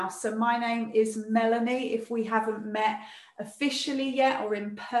So my name is Melanie. If we haven't met officially yet or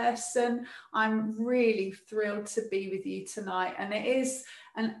in person, I'm really thrilled to be with you tonight. And it is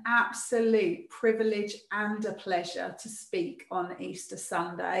an absolute privilege and a pleasure to speak on Easter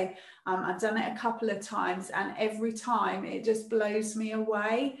Sunday. I've done it a couple of times, and every time it just blows me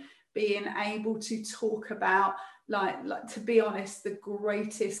away being able to talk about, like to be honest, the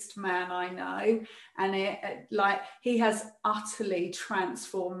greatest man I know, and he has utterly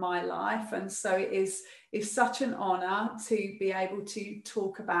transformed my life, and so it's such an honor to be able to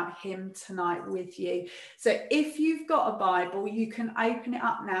talk about him tonight with you. So if you've got a Bible, you can open it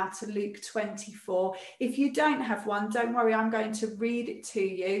up now to Luke 24. If you don't have one, don't worry, I'm going to read it to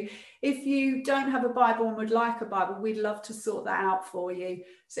you. If you don't have a Bible and would like a Bible, we'd love to sort that out for you.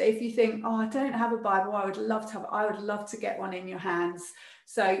 So if you think, oh, I don't have a Bible, I would love to get one in your hands.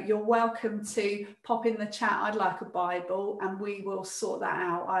 So you're welcome to pop in the chat, I'd like a Bible, and we will sort that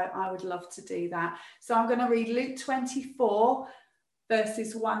out. I would love to do that. So I'm going to read Luke 24,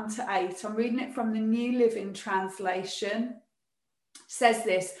 verses 1 to 8. I'm reading it from the New Living Translation. It says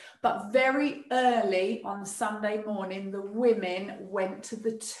this: but very early on Sunday morning, the women went to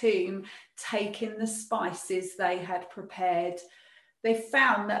the tomb, taking the spices they had prepared. They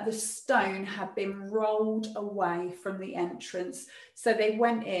found that the stone had been rolled away from the entrance. So they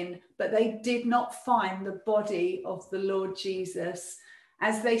went in, but they did not find the body of the Lord Jesus.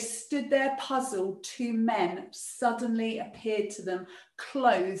 As they stood there puzzled, two men suddenly appeared to them,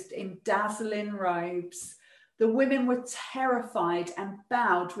 clothed in dazzling robes. The women were terrified and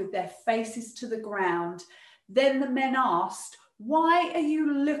bowed with their faces to the ground. Then the men asked, "Why are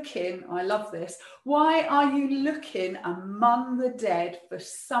you looking," I love this, "why are you looking among the dead for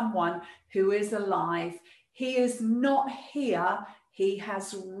someone who is alive? He is not here, he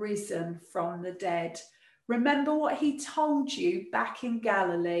has risen from the dead. Remember what he told you back in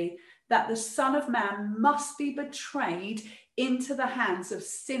Galilee, that the Son of Man must be betrayed into the hands of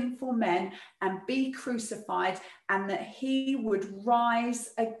sinful men and be crucified, and that he would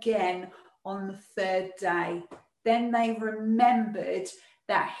rise again on the third day." Then they remembered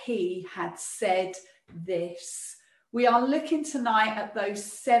that he had said this. We are looking tonight at those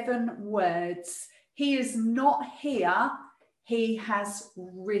 7 words. He is not here, he has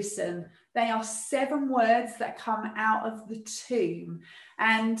risen. They are 7 words that come out of the tomb.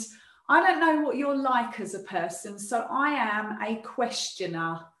 And I don't know what you're like as a person, so I am a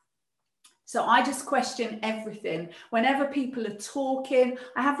questioner. So I just question everything. Whenever people are talking,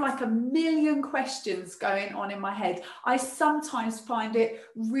 I have like a million questions going on in my head. I sometimes find it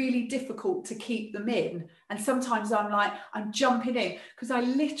really difficult to keep them in. And sometimes I'm jumping in, because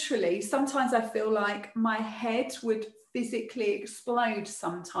sometimes I feel like my head would physically explode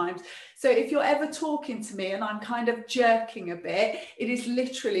sometimes. So if you're ever talking to me and I'm kind of jerking a bit, it is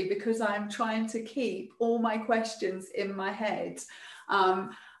literally because I'm trying to keep all my questions in my head.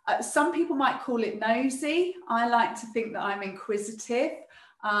 Some people might call it nosy. I like to think that I'm inquisitive.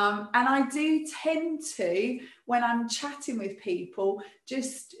 And I do tend to, when I'm chatting with people,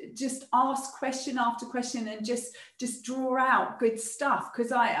 just ask question after question and just draw out good stuff,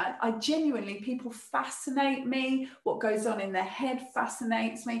 because I genuinely, people fascinate me. What goes on in their head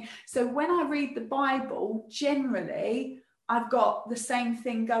fascinates me. So when I read the Bible, generally, I've got the same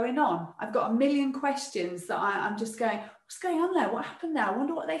thing going on. I've got a million questions that I'm just going, what's going on there? What happened there? I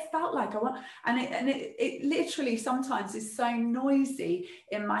wonder what they felt like. It literally sometimes is so noisy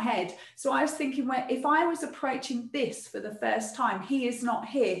in my head. So I was thinking, well, if I was approaching this for the first time, he is not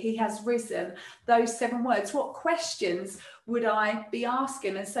here, he has risen, those 7 words, what questions would I be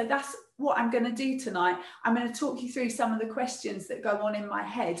asking? And so that's what I'm going to do tonight. I'm going to talk you through some of the questions that go on in my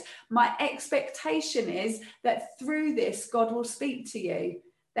head. My expectation is that through this, God will speak to you,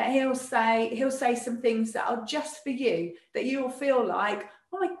 that he'll say some things that are just for you, that you'll feel like,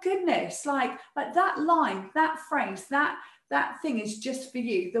 oh my goodness, like that line, that phrase, that thing is just for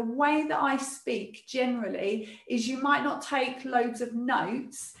you. The way that I speak generally is, you might not take loads of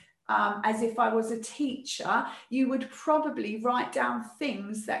notes, as if I was a teacher. You would probably write down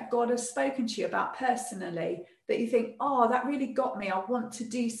things that God has spoken to you about personally, that you think, oh, that really got me, I want to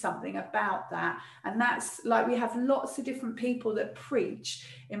do something about that. And that's like, we have lots of different people that preach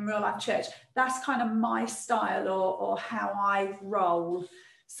in Real Life Church. That's kind of my style, or how I roll.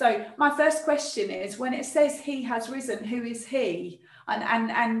 So my first question is, when it says he has risen, who is he?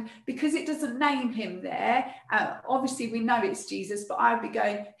 And because it doesn't name him there, obviously we know it's Jesus, but I'd be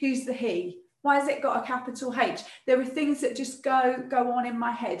going, who's the he? Why has it got a capital H? There are things that just go on in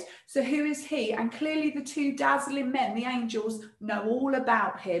my head. So who is he? And clearly the 2 dazzling men, the angels, know all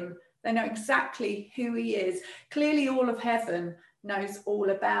about him. They know exactly who he is. Clearly all of heaven knows all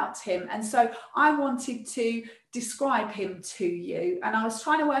about him. And so I wanted to describe him to you, and I was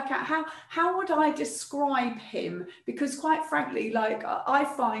trying to work out how would I describe him, because quite frankly, like, I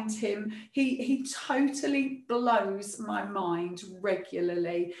find him, he totally blows my mind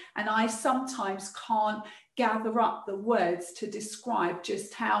regularly, and I sometimes can't gather up the words to describe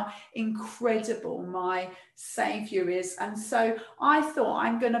just how incredible my Saviour is. And so I thought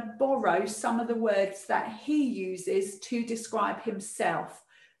I'm going to borrow some of the words that he uses to describe himself.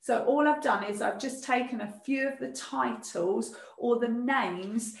 So all I've done is I've just taken a few of the titles or the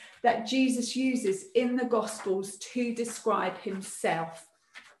names that Jesus uses in the Gospels to describe himself.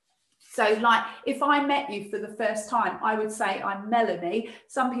 So, like, if I met you for the first time, I would say I'm Melanie.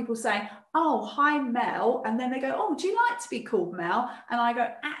 Some people say, oh, hi, Mel. And then they go, oh, do you like to be called Mel? And I go,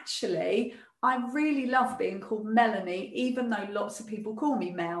 actually, I really love being called Melanie, even though lots of people call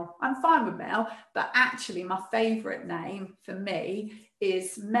me Mel. I'm fine with Mel, but actually my favourite name for me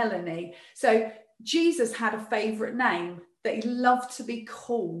is Melanie. So Jesus had a favourite name that he loved to be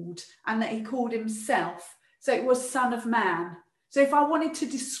called and that he called himself. So it was Son of Man. So if I wanted to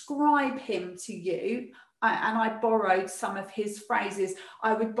describe him to you, and I borrowed some of his phrases,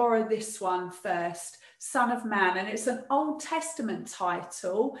 I would borrow this one first, Son of Man. And it's an Old Testament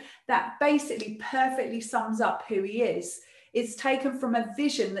title that basically perfectly sums up who he is. It's taken from a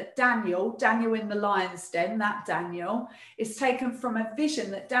vision that Daniel in the lion's den, that Daniel, is taken from a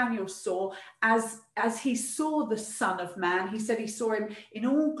vision that Daniel saw as he saw the Son of Man. He said he saw him in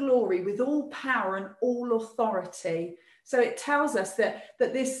all glory, with all power and all authority. So it tells us that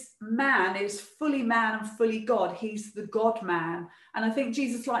this man is fully man and fully God. He's the God man. And I think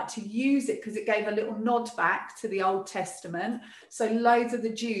Jesus liked to use it because it gave a little nod back to the Old Testament. So loads of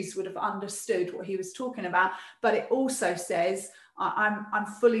the Jews would have understood what he was talking about. But it also says, I'm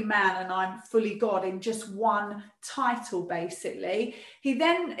fully man and I'm fully God, in just one title, basically.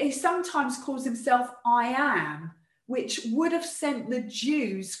 He sometimes calls himself I Am, which would have sent the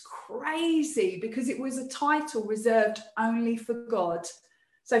Jews crazy because it was a title reserved only for God.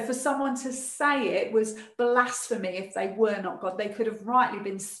 So for someone to say it was blasphemy if they were not God. They could have rightly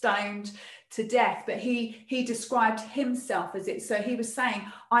been stoned to death, but he described himself as it. So he was saying,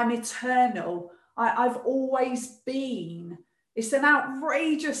 I'm eternal. I've always been. It's an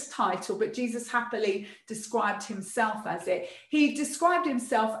outrageous title, but Jesus happily described himself as it. He described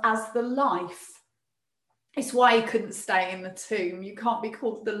himself as the life. It's why he couldn't stay in the tomb. You can't be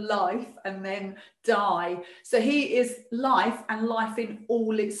called the life and then die. So he is life, and life in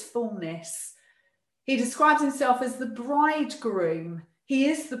all its fullness. He describes himself as the bridegroom. He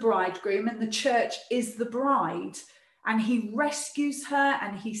is the bridegroom and the church is the bride. And he rescues her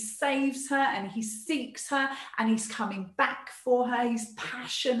and he saves her and he seeks her and he's coming back for her. He's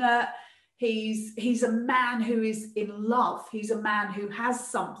passionate. He's a man who is in love. He's a man who has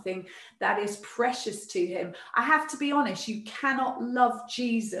something that is precious to him. I have to be honest, you cannot love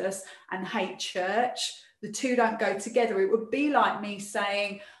Jesus and hate church. The two don't go together. It would be like me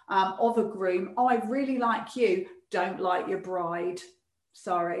saying of a groom, oh, I really like you, don't like your bride.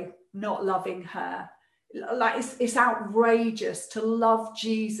 Sorry, not loving her. Like, it's outrageous. To love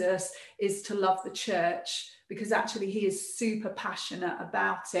Jesus is to love the church, because actually he is super passionate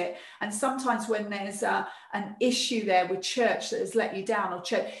about it. And sometimes when there's an issue there with church that has let you down, or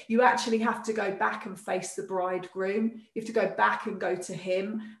church, you actually have to go back and face the bridegroom. You have to go back and go to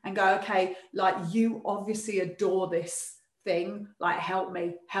him and go, okay, like, you obviously adore this thing, like, help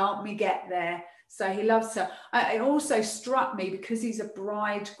me get there. So he loves her. It also struck me, because he's a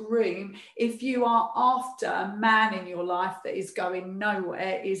bridegroom, if you are after a man in your life that is going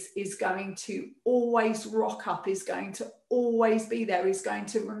nowhere, is going to always rock up, is going to always be there, is going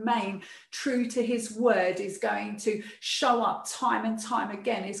to remain true to his word, is going to show up time and time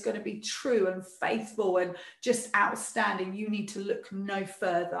again, is going to be true and faithful and just outstanding, you need to look no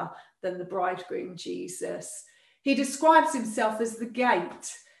further than the bridegroom, Jesus. He describes himself as the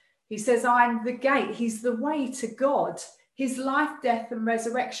gate. He says, I'm the gate. He's the way to God. His life, death, and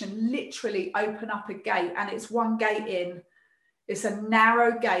resurrection literally open up a gate, and it's one gate in. It's a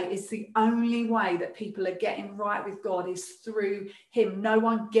narrow gate. It's the only way that people are getting right with God is through him. No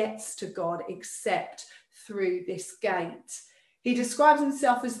one gets to God except through this gate. He describes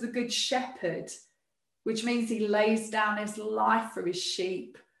himself as the good shepherd, which means he lays down his life for his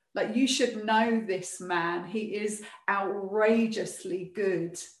sheep. Like, you should know this man. He is outrageously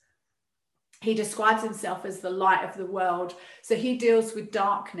good. He describes himself as the light of the world. So he deals with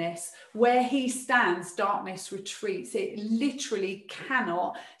darkness. Where he stands, darkness retreats. It literally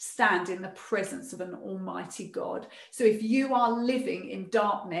cannot stand in the presence of an almighty God. So if you are living in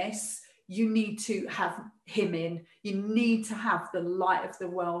darkness, you need to have him in. You need to have the light of the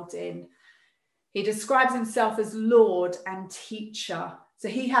world in. He describes himself as Lord and teacher. So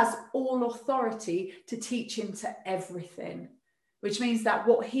he has all authority to teach into everything, which means that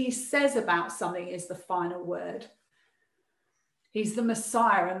what he says about something is the final word. He's the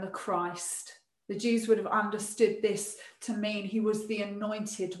Messiah and the Christ. The Jews would have understood this to mean he was the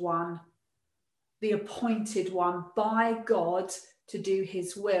anointed one, the appointed one by God to do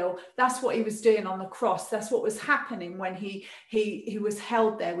his will. That's what he was doing on the cross. That's what was happening when he was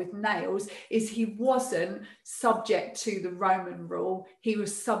held there with nails, is he wasn't subject to the Roman rule. He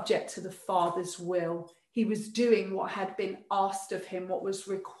was subject to the Father's will. He was doing what had been asked of him, what was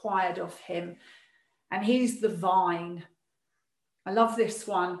required of him. And he's the vine. I love this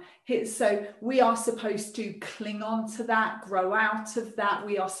one. So we are supposed to cling on to that, grow out of that.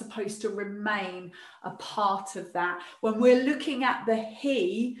 We are supposed to remain a part of that. When we're looking at the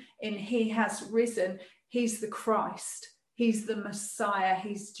he in he has risen, he's the Christ. He's the Messiah.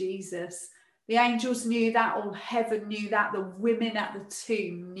 He's Jesus. The angels knew that. All heaven knew that. The women at the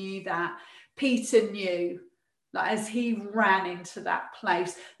tomb knew that. Peter knew. Like as he ran into that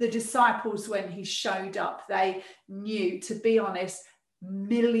place, the disciples, when he showed up, they knew. To be honest,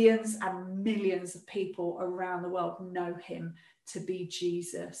 millions and millions of people around the world know him to be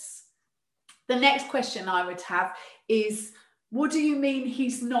Jesus. The next question I would have is, what do you mean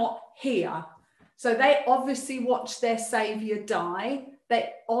he's not here? So they obviously watched their Saviour die.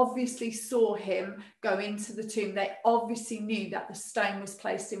 They obviously saw him go into the tomb. They obviously knew that the stone was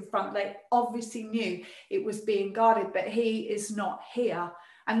placed in front. They obviously knew it was being guarded, but he is not here.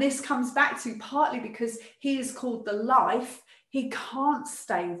 And this comes back to partly because he is called the life. He can't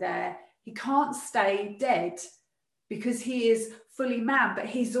stay there. He can't stay dead because he is fully man, but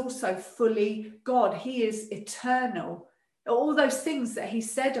he's also fully God. He is eternal. All those things that he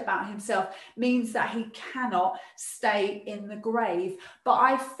said about himself means that he cannot stay in the grave. But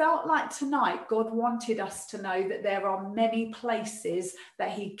I felt like tonight God wanted us to know that there are many places that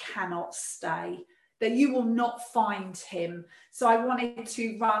he cannot stay, that you will not find him. So I wanted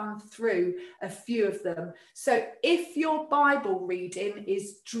to run through a few of them. So if your Bible reading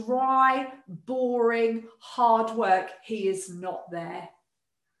is dry, boring, hard work, he is not there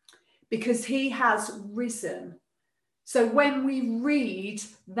because he has risen. So when we read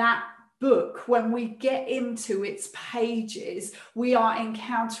that book, when we get into its pages, we are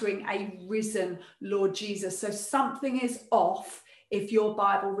encountering a risen Lord Jesus. So something is off if your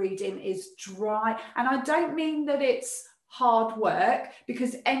Bible reading is dry. And I don't mean that it's hard work,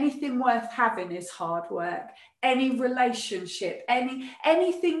 because anything worth having is hard work. Any relationship,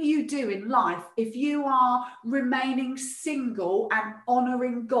 anything you do in life, if you are remaining single and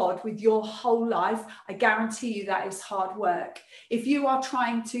honoring God with your whole life, I guarantee you that is hard work. If you are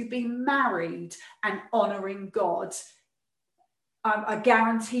trying to be married and honoring God, I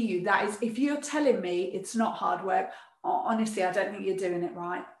guarantee you that is, if you're telling me it's not hard work, honestly, I don't think you're doing it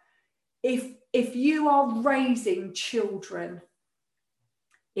right. If you are raising children,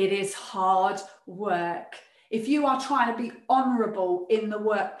 it is hard work. If you are trying to be honourable in the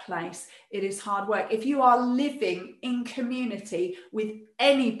workplace, it is hard work. If you are living in community with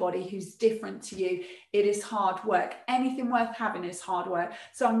anybody who's different to you, it is hard work. Anything worth having is hard work.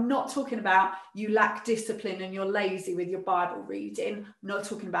 So I'm not talking about you lack discipline and you're lazy with your Bible reading. I'm not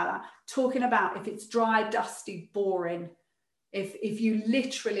talking about that. I'm talking about if it's dry, dusty, boring. If you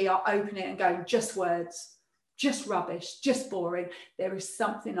literally are opening it and going, just words, just rubbish, just boring, there is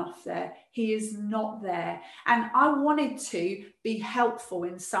something off there. He is not there. And I wanted to be helpful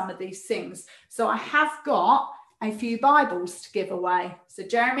in some of these things. So I have got a few Bibles to give away. So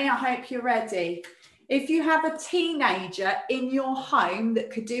Jeremy, I hope you're ready. If you have a teenager in your home that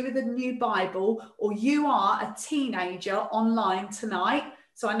could do with a new Bible, or you are a teenager online tonight,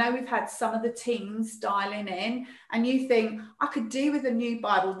 so I know we've had some of the teens dialing in, and you think, I could do with a new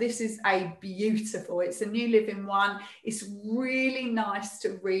Bible. This is a beautiful, it's a New Living one. It's really nice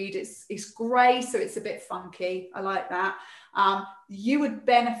to read. It's grey, so it's a bit funky. I like that. You would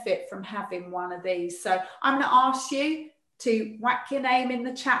benefit from having one of these. So I'm going to ask you to whack your name in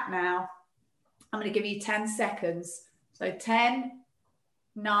the chat now. I'm going to give you 10 seconds. So 10,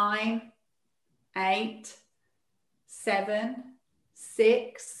 9, 8, 7,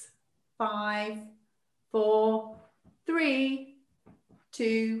 6, 5, 4, 3,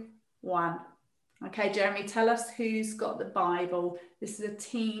 2, 1. Okay, Jeremy, tell us who's got the Bible. This is a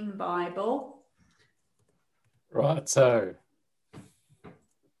teen Bible. Right, so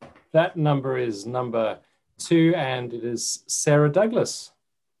that number is number 2, and it is Sarah Douglas.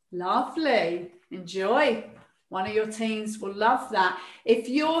 Lovely. Enjoy. One of your teens will love that. If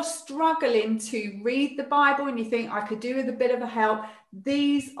you're struggling to read the Bible and you think I could do with a bit of a help,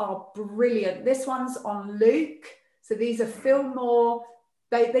 these are brilliant. This one's on Luke. So these are Fillmore.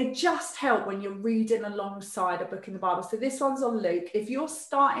 They just help when you're reading alongside a book in the Bible. So this one's on Luke. If you're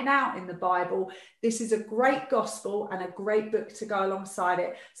starting out in the Bible, this is a great gospel and a great book to go alongside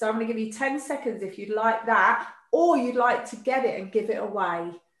it. So I'm going to give you 10 seconds if you'd like that, or you'd like to get it and give it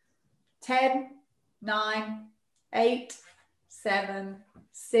away. 10, 9, 8, 7,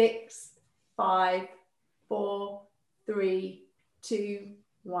 6, 5, 4, 3, 2,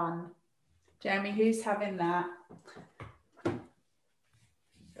 1. Jeremy, who's having that?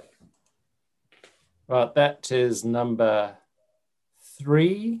 Right, that is number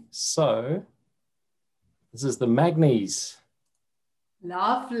 3. So this is the Magnes.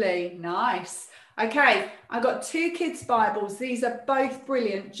 Lovely, nice. Okay, I got 2 kids' Bibles. These are both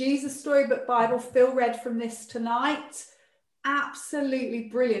brilliant. Jesus Storybook Bible, Phil read from this tonight. Absolutely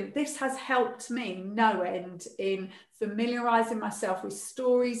brilliant. This has helped me no end in familiarizing myself with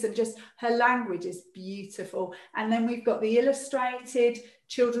stories, and just her language is beautiful. And then we've got the illustrated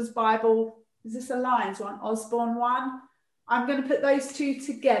children's Bible. Is this a Lions one? Osborne one? I'm going to put those 2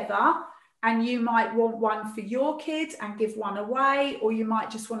 together, and you might want one for your kid and give one away, or you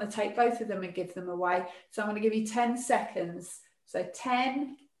might just want to take both of them and give them away. So I'm going to give you 10 seconds. So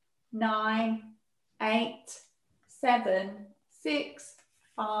 10, 9, 8, 7, 6,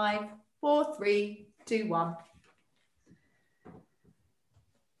 5, 4, 3, 2, 1.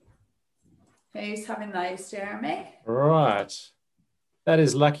 Who's having those, Jeremy? Right. That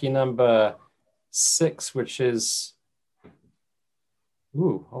is lucky number 6, which is...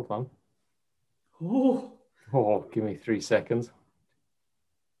 Ooh, hold on. Ooh. Oh, give me 3 seconds.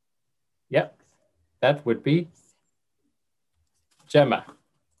 Yep, that would be Gemma.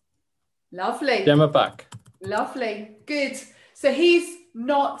 Lovely. Gemma Buck. Lovely. Good. So he's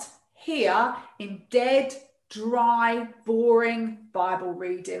not here in dead, dry, boring Bible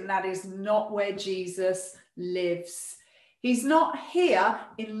reading. That is not where Jesus lives. He's not here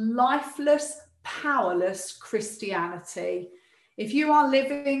in lifeless, powerless Christianity. If you are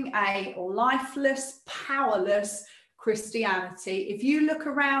living a lifeless, powerless Christianity, if you look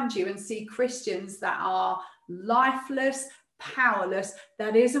around you and see Christians that are lifeless, powerless,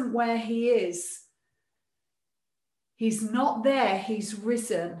 that isn't where he is. He's not there, he's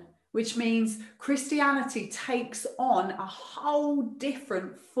risen, which means Christianity takes on a whole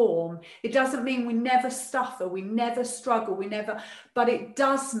different form. It doesn't mean we never suffer, we never struggle, but it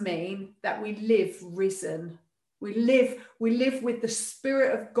does mean that we live risen. We live with the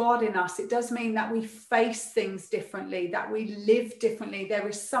Spirit of God in us. It does mean that we face things differently, that we live differently. There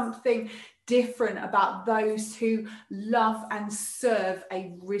is something different about those who love and serve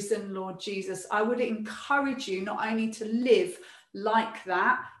a risen Lord Jesus. I would encourage you not only to live like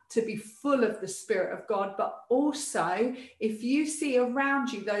that, to be full of the Spirit of God, but also if you see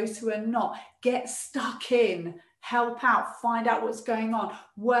around you those who are not, get stuck in, help out, find out what's going on,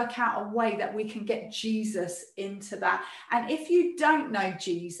 work out a way that we can get Jesus into that. And if you don't know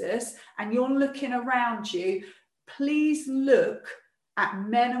Jesus and you're looking around you, please look at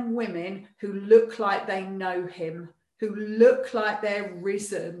men and women who look like they know him, who look like they're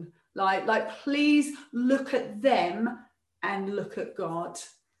risen. Like please look at them and look at God.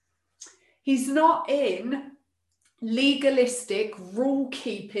 He's not in legalistic,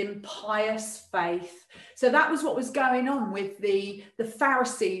 rule-keeping, pious faith. So that was what was going on with the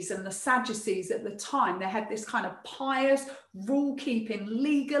Pharisees and the Sadducees at the time. They had this kind of pious, rule-keeping,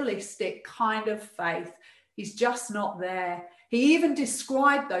 legalistic kind of faith. He's just not there. He even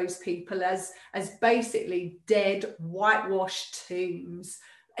described those people as basically dead, whitewashed tombs.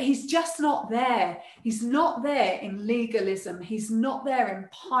 He's just not there. He's not there in legalism. He's not there in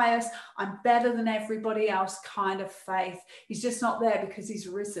pious, I'm better than everybody else kind of faith. He's just not there because he's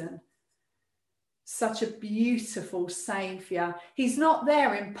risen. Such a beautiful Saviour. He's not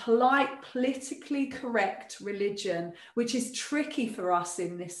there in polite, politically correct religion, which is tricky for us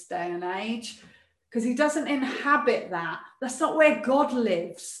in this day and age, because he doesn't inhabit that. That's not where God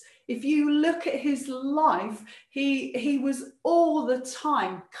lives. If you look at his life, he was all the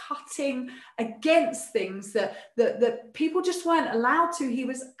time cutting against things that people just weren't allowed to. He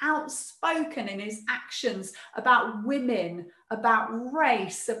was outspoken in his actions about women, about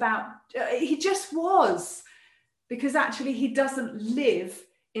race, he just was. Because actually he doesn't live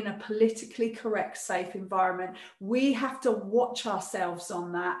in a politically correct, safe environment. We have to watch ourselves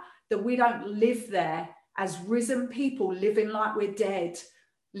on that we don't live there as risen people living like we're dead.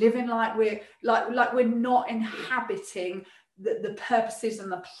 Living like we're not inhabiting the purposes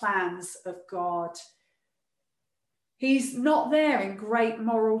and the plans of God. He's not there in great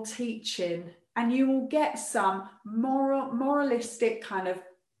moral teaching, and you will get some moralistic kind of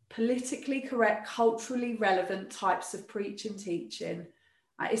politically correct, culturally relevant types of preaching, teaching.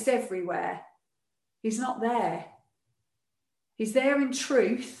 It's everywhere. He's not there. He's there in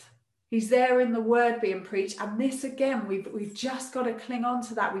truth. He's there in the word being preached. And this, again, we've just got to cling on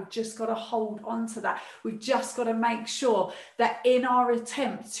to that. We've just got to hold on to that. We've just got to make sure that in our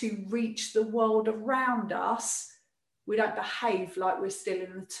attempt to reach the world around us, we don't behave like we're still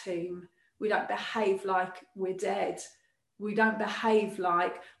in the tomb. We don't behave like we're dead. We don't behave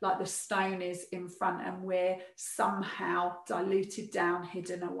like the stone is in front and we're somehow diluted down,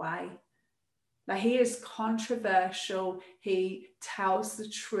 hidden away. Now, he is controversial. He tells the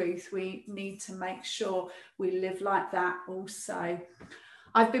truth. We need to make sure we live like that also.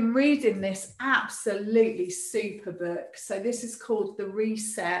 I've been reading this absolutely super book. So this is called The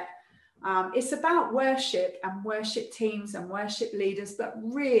Reset. It's about worship and worship teams and worship leaders, but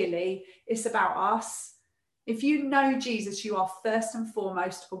really it's about us. If you know Jesus, you are first and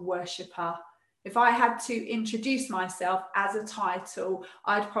foremost a worshipper. If I had to introduce myself as a title,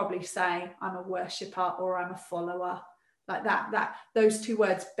 I'd probably say I'm a worshipper or I'm a follower. Like that, those two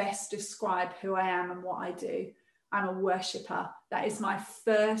words best describe who I am and what I do. I'm a worshipper. That is my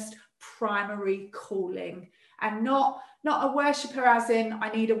first primary calling. And not a worshipper as in I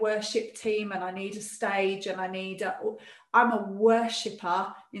need a worship team and I need a stage and I'm a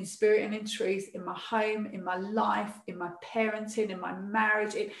worshipper in spirit and in truth, in my home, in my life, in my parenting, in my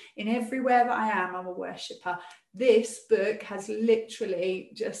marriage, in everywhere that I am, I'm a worshipper. This book has literally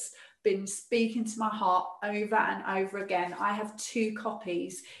just been speaking to my heart over and over again. I have 2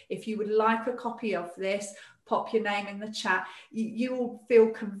 copies. If you would like a copy of this, pop your name in the chat. You will feel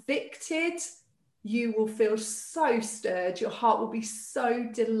convicted. You will feel so stirred. Your heart will be so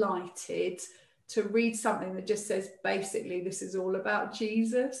delighted to read something that just says, basically, this is all about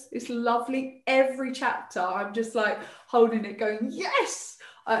Jesus. It's lovely. Every chapter, I'm just like holding it going, yes,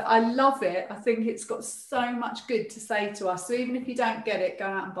 I love it. I think it's got so much good to say to us. So even if you don't get it, go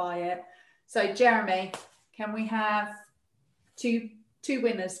out and buy it. So Jeremy, can we have two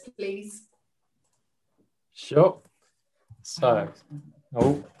winners, please? Sure. So,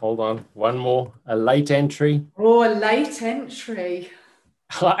 oh, hold on. One more. A late entry. Oh, a late entry.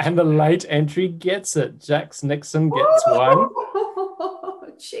 And the late entry gets it. Jax Nixon gets one.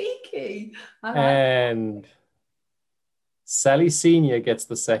 Cheeky. And Sally Senior gets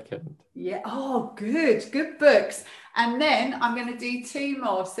the second. Yeah. Oh, good books. And then I'm going to do 2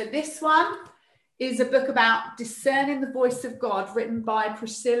 more. So this one is a book about discerning the voice of God, written by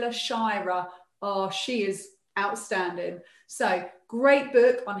Priscilla Shirer. Oh, she is outstanding. So great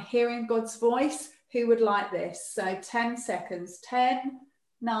book on hearing God's voice. Who would like this? So 10 seconds. 10,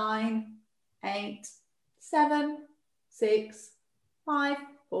 9, 8, 7, 6, 5,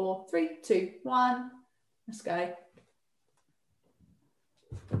 4, 3, 2, 1. Let's go.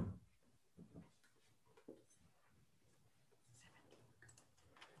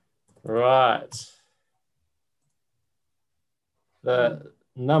 Right. The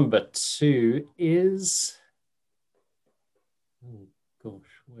number 2 is, oh gosh,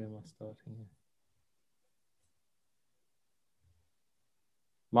 where am I starting here?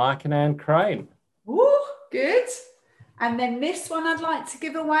 Mike and Anne Crane. Ooh, good. And then this one I'd like to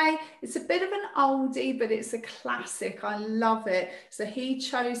give away. It's a bit of an oldie, but it's a classic. I love it. So He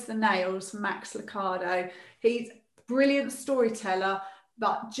Chose the Nails, Max Lucado. He's a brilliant storyteller,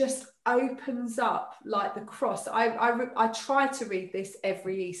 but just opens up like the cross. I try to read this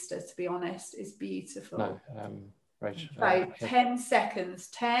every Easter, to be honest. It's beautiful. No, Rachel. So 10 seconds.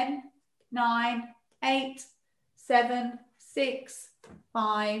 10, 9, 8, 7, 6,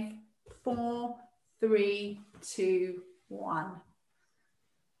 5, 4, 3, 2, 1.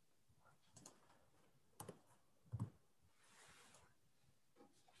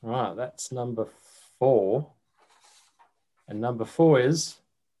 Right, that's number 4. And number 4 is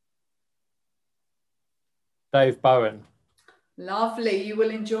Dave Bowen. Lovely. You will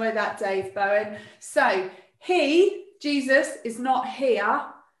enjoy that, Dave Bowen. So Jesus is not here.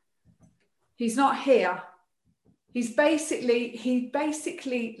 He's not here. He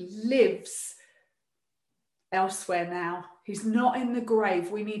basically lives elsewhere now. He's not in the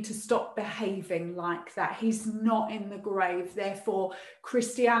grave. We need to stop behaving like that. He's not in the grave. Therefore,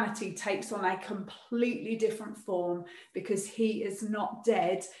 Christianity takes on a completely different form because he is not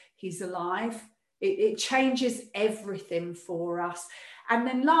dead. He's alive. It changes everything for us. And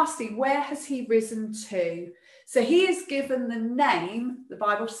then lastly, where has he risen to? So he is given the name, the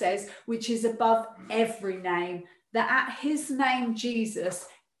Bible says, which is above every name, that at his name, Jesus,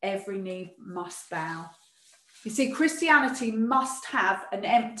 every knee must bow. You see, Christianity must have an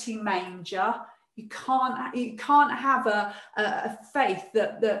empty manger. You can't have a faith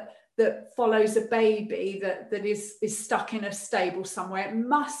that follows a baby that is stuck in a stable somewhere. It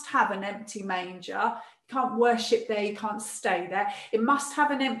must have an empty manger. You can't worship there. You can't stay there. It must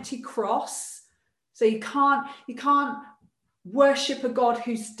have an empty cross. So you can't worship a God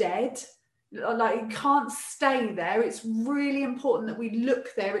who's dead. Like, you can't stay there. It's really important that we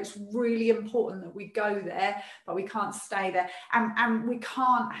look there. It's really important that we go there, but we can't stay there. And we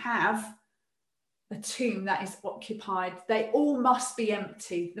can't have a tomb that is occupied. They all must be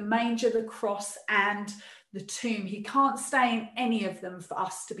empty. The manger, the cross, and the tomb. He can't stay in any of them for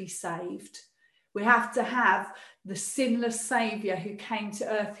us to be saved. We have to have the sinless Saviour who came to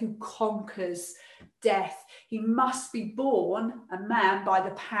earth, who conquers death. He must be born a man by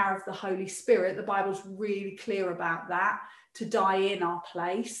the power of the Holy Spirit. The Bible's really clear about that, to die in our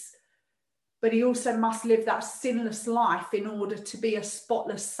place. But he also must live that sinless life in order to be a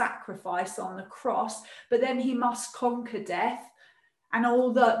spotless sacrifice on the cross. But then he must conquer death and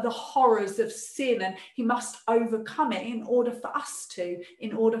all the horrors of sin, and he must overcome it in order for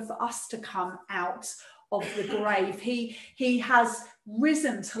us to come out of the grave. He has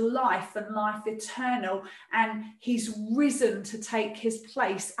risen to life and life eternal, and he's risen to take his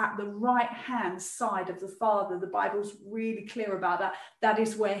place at the right hand side of the Father. The Bible's really clear about that. That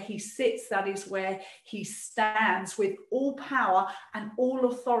is where he sits. That is where he stands, with all power and all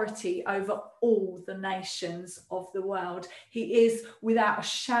authority over all the nations of the world. He is, without a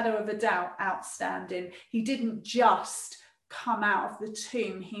shadow of a doubt, outstanding. He didn't just come out of the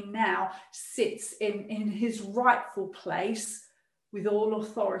tomb. He now sits in his rightful place with all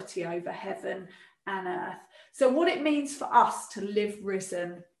authority over heaven and earth. So what it means for us to live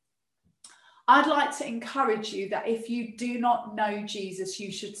risen, I'd like to encourage you that if you do not know Jesus, you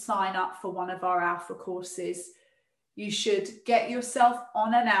should sign up for one of our Alpha courses. You should get yourself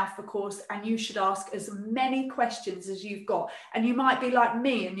on an Alpha course, and you should ask as many questions as you've got. And you might be like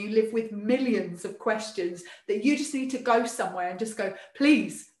me and you live with millions of questions that you just need to go somewhere and just go,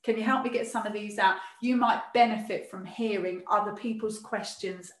 please, can you help me get some of these out? You might benefit from hearing other people's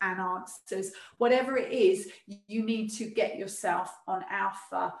questions and answers. Whatever it is, you need to get yourself on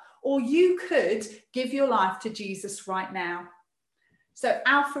Alpha. Or you could give your life to Jesus right now. So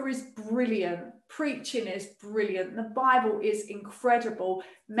Alpha is brilliant. Preaching is brilliant. The Bible is incredible.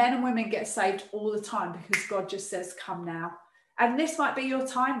 Men and women get saved all the time because God just says, come now. And this might be your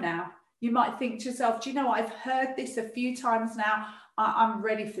time now. You might think to yourself, do you know what? I've heard this a few times now. I'm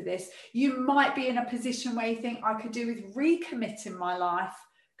ready for this. You might be in a position where you think, I could do with recommitting my life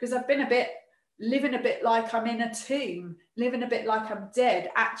because I've been living a bit like I'm in a tomb, living a bit like I'm dead.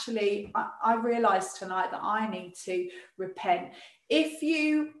 Actually, I realized tonight that I need to repent. If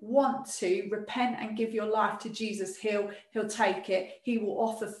you want to repent and give your life to Jesus, he'll take it. He will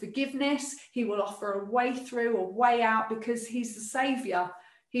offer forgiveness. He will offer a way through, a way out, because he's the Saviour.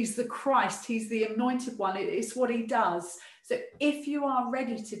 He's the Christ. He's the anointed one. It's what he does. So if you are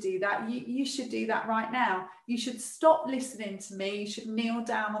ready to do that, you should do that right now. You should stop listening to me. You should kneel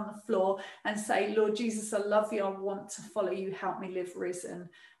down on the floor and say, Lord Jesus, I love you. I want to follow you. Help me live risen.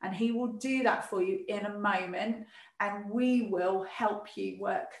 And he will do that for you in a moment. And we will help you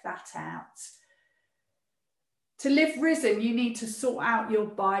work that out. To live risen, you need to sort out your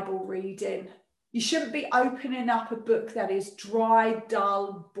Bible reading. You shouldn't be opening up a book that is dry,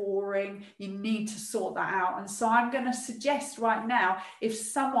 dull, boring. You need to sort that out. And so I'm going to suggest right now, if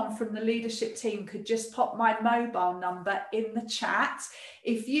someone from the leadership team could just pop my mobile number in the chat.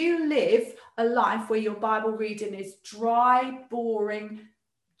 If you live a life where your Bible reading is dry, boring,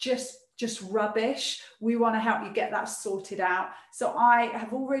 just rubbish, we want to help you get that sorted out. So I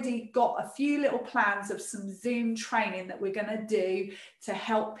have already got a few little plans of some Zoom training that we're going to do to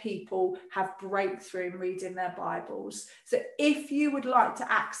help people have breakthrough in reading their Bibles. So if you would like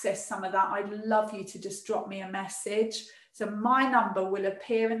to access some of that, I'd love you to just drop me a message. So my number will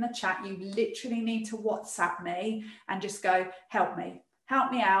appear in the chat. You literally need to WhatsApp me and just go, help me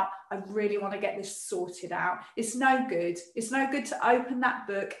out. I really want to get this sorted out. It's no good. It's no good to open that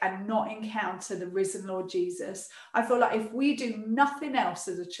book and not encounter the risen Lord Jesus. I feel like if we do nothing else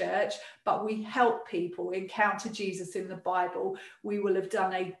as a church, but we help people encounter Jesus in the Bible, we will have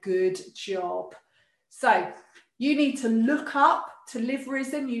done a good job. So you need to look up to live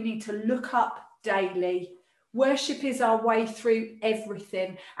risen. You need to look up daily. Worship is our way through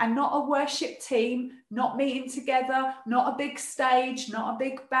everything, and not a worship team, not meeting together, not a big stage, not a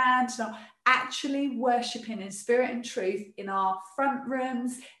big band, not actually worshiping in spirit and truth in our front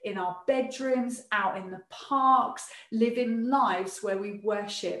rooms, in our bedrooms, out in the parks, living lives where we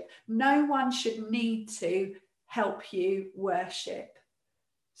worship. No one should need to help you worship.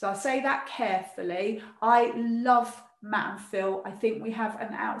 So I say that carefully. I love Matt and Phil. I think we have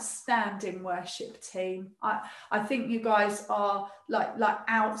an outstanding worship team. I think you guys are like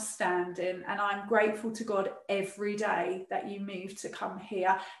outstanding, and I'm grateful to God every day that you move to come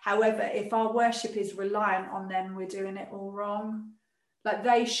here. However, if our worship is reliant on them, we're doing it all wrong. Like,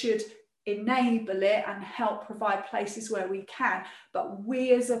 they should enable it and help provide places where we can, but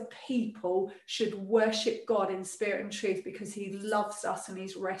we as a people should worship God in spirit and truth, because he loves us and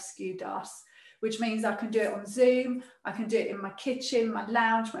he's rescued us. Which means I can do it on Zoom, I can do it in my kitchen, my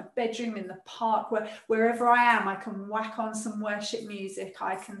lounge, my bedroom, in the park, wherever I am. I can whack on some worship music,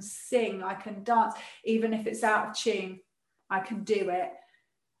 I can sing, I can dance, even if it's out of tune, I can do it.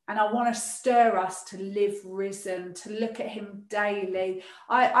 And I want to stir us to live risen, to look at him daily.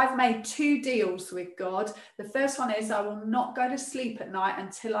 I've made 2 deals with God. The first one is I will not go to sleep at night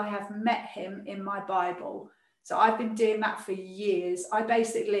until I have met him in my Bible. So I've been doing that for years.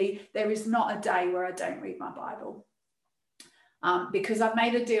 There is not a day where I don't read my Bible, because I've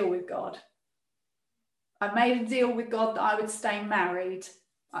made a deal with God. I made a deal with God that I would stay married.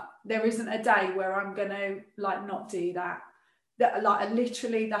 There isn't a day where I'm going to not do that.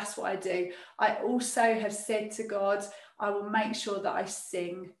 Literally, that's what I do. I also have said to God, I will make sure that I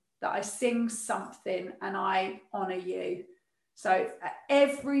sing something and I honour you. So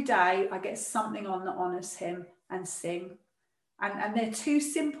every day I get something on that honours him and sing. And they're 2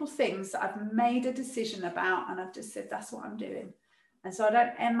 simple things that I've made a decision about, and I've just said that's what I'm doing. And so I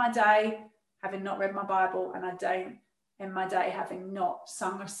don't end my day having not read my Bible, and I don't end my day having not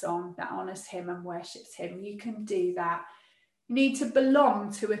sung a song that honours him and worships him. You can do that. You need to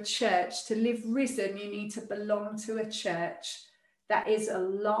belong to a church. To live risen, you need to belong to a church that is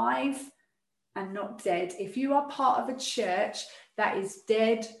alive and not dead. If you are part of a church that is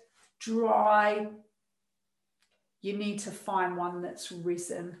dead, dry, you need to find one that's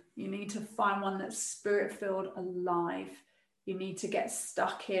risen. You need to find one that's spirit-filled, alive. You need to get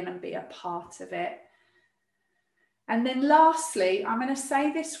stuck in and be a part of it. And then lastly, I'm going to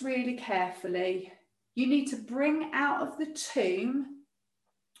say this really carefully. You need to bring out of the tomb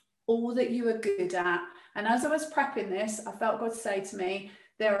all that you are good at. And as I was prepping this, I felt God say to me,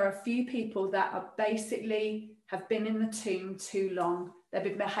 there are a few people that are basically have been in the tomb too long. They've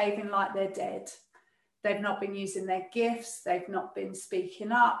been behaving like they're dead. They've not been using their gifts. They've not been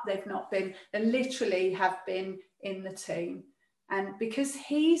speaking up. They literally have been in the tomb. And because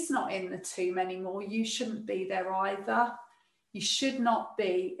he's not in the tomb anymore, you shouldn't be there either. You should not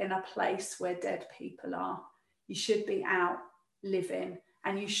be in a place where dead people are. You should be out living,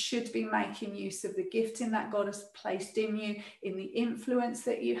 and you should be making use of the gifting that God has placed in you, in the influence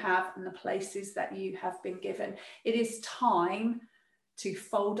that you have, and the places that you have been given. It is time to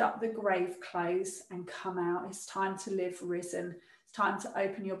fold up the grave clothes and come out. It's time to live risen. It's time to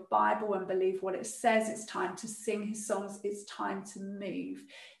open your Bible and believe what it says. It's time to sing his songs. It's time to move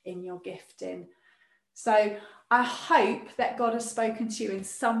in your gifting. So I hope that God has spoken to you in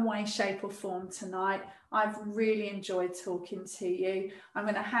some way, shape or form tonight. I've really enjoyed talking to you. I'm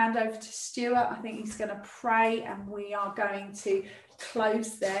going to hand over to Stuart. I think he's going to pray and we are going to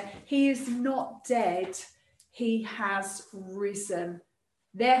close there. He is not dead. He has risen.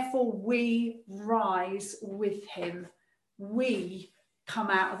 Therefore, we rise with him. We come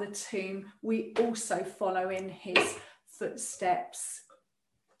out of the tomb. We also follow in his footsteps.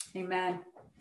 Amen.